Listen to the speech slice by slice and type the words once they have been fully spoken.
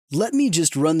"Let me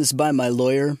just run this by my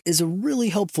lawyer" is a really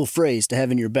helpful phrase to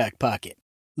have in your back pocket.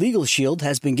 Legal Shield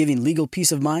has been giving legal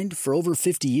peace of mind for over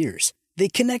 50 years. They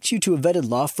connect you to a vetted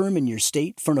law firm in your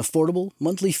state for an affordable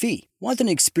monthly fee. Want an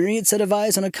experienced set of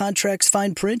eyes on a contract's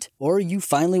fine print? Or you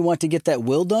finally want to get that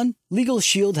will done? Legal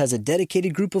Shield has a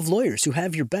dedicated group of lawyers who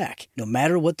have your back, no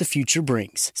matter what the future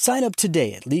brings. Sign up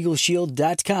today at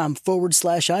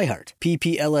LegalShield.com/iHeart.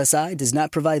 PPLSI does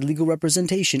not provide legal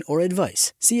representation or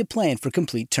advice. See a plan for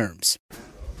complete terms.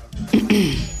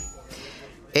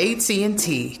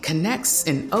 AT&T connects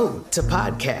an ode to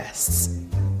podcasts.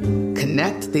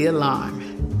 Connect the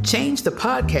alarm. Change the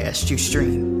podcast you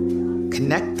stream.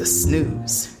 Connect the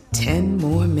snooze. 10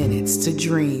 more minutes to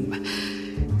dream.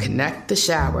 Connect the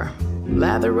shower.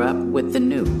 Lather up with the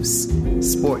news.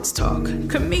 Sports talk,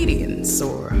 comedians,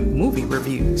 or movie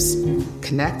reviews.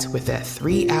 Connect with that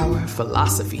 3-hour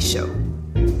philosophy show.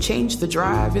 Change the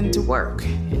drive into work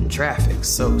in traffic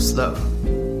so slow.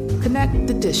 Connect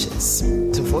the dishes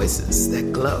to voices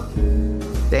that glow.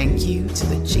 Thank you to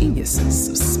the geniuses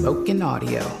of spoken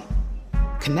audio.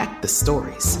 Connect the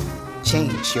stories.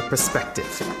 Change your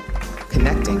perspective.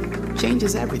 Connecting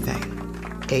changes everything.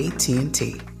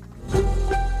 AT&T.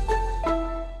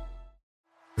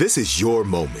 This is your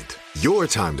moment, your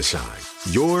time to shine,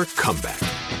 your comeback.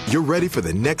 You're ready for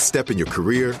the next step in your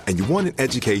career, and you want an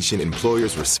education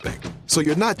employers respect. So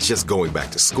you're not just going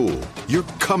back to school, you're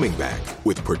coming back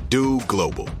with Purdue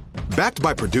Global. Backed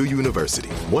by Purdue University,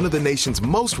 one of the nation's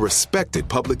most respected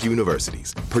public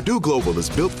universities, Purdue Global is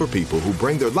built for people who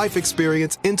bring their life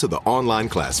experience into the online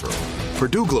classroom.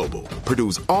 Purdue Global,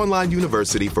 Purdue's online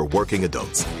university for working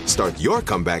adults. Start your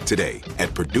comeback today at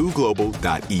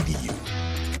purdueglobal.edu.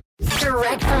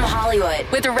 Direct from Hollywood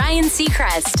with Ryan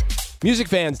Seacrest. Music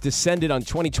fans descended on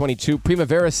 2022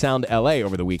 Primavera Sound LA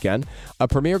over the weekend, a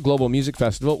premier global music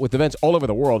festival with events all over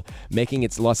the world, making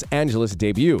its Los Angeles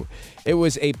debut. It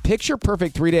was a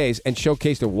picture-perfect 3 days and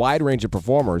showcased a wide range of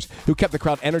performers who kept the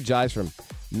crowd energized, from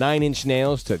Nine Inch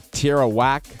Nails to Tierra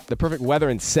Whack, the perfect weather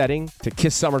and setting to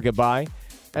Kiss Summer Goodbye,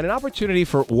 and an opportunity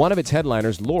for one of its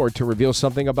headliners, Lorde, to reveal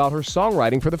something about her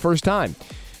songwriting for the first time.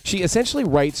 She essentially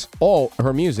writes all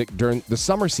her music during the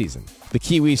summer season. The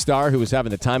Kiwi star, who was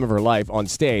having the time of her life on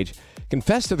stage,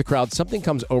 confessed to the crowd something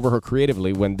comes over her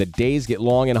creatively when the days get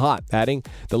long and hot, adding,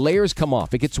 "The layers come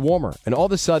off, it gets warmer, and all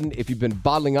of a sudden, if you've been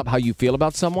bottling up how you feel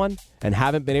about someone and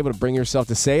haven't been able to bring yourself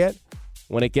to say it,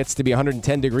 when it gets to be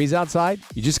 110 degrees outside,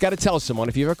 you just got to tell someone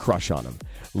if you have a crush on them."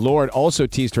 Lorde also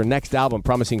teased her next album,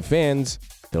 promising fans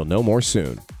they'll know more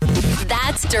soon.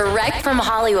 That's direct from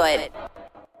Hollywood.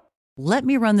 "Let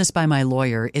me run this by my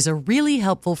lawyer" is a really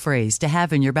helpful phrase to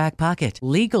have in your back pocket.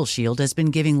 Legal Shield has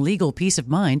been giving legal peace of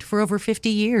mind for over 50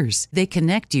 years. They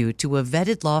connect you to a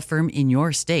vetted law firm in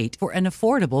your state for an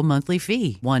affordable monthly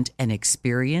fee. Want an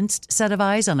experienced set of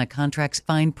eyes on a contract's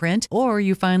fine print? Or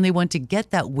you finally want to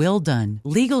get that will done?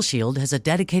 Legal Shield has a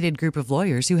dedicated group of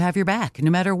lawyers who have your back, no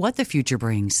matter what the future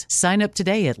brings. Sign up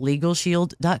today at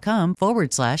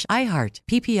LegalShield.com/iHeart.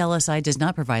 PPLSI does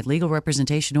not provide legal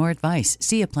representation or advice.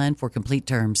 See a plan for complete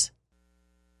terms.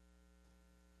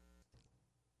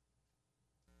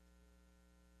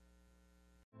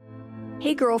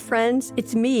 Hey girlfriends,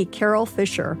 it's me, Carol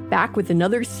Fisher, back with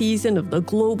another season of the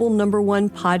global #1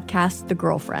 podcast, The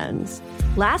Girlfriends.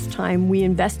 Last time we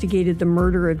investigated the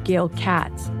murder of Gail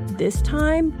Katz. This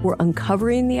time we're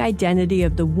uncovering the identity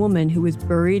of the woman who was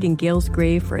buried in Gail's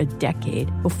grave for a decade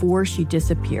before she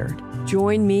disappeared.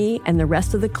 Join me and the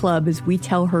rest of the club as we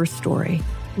tell her story.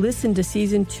 Listen to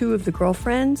Season 2 of The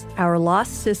Girlfriends, Our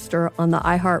Lost Sister, on the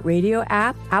iHeartRadio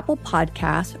app, Apple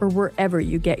Podcasts, or wherever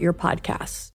you get your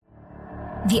podcasts.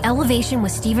 The Elevation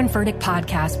with Stephen Furtick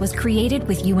podcast was created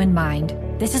with you in mind.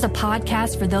 This is a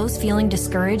podcast for those feeling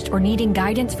discouraged or needing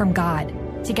guidance from God.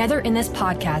 Together in this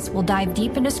podcast, we'll dive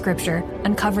deep into Scripture,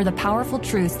 uncover the powerful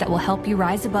truths that will help you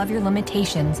rise above your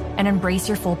limitations and embrace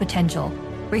your full potential.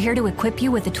 We're here to equip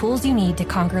you with the tools you need to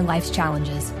conquer life's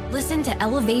challenges. Listen to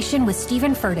Elevation with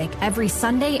Stephen Furtick every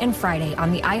Sunday and Friday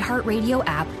on the iHeartRadio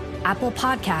app, Apple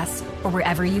Podcasts, or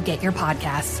wherever you get your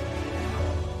podcasts.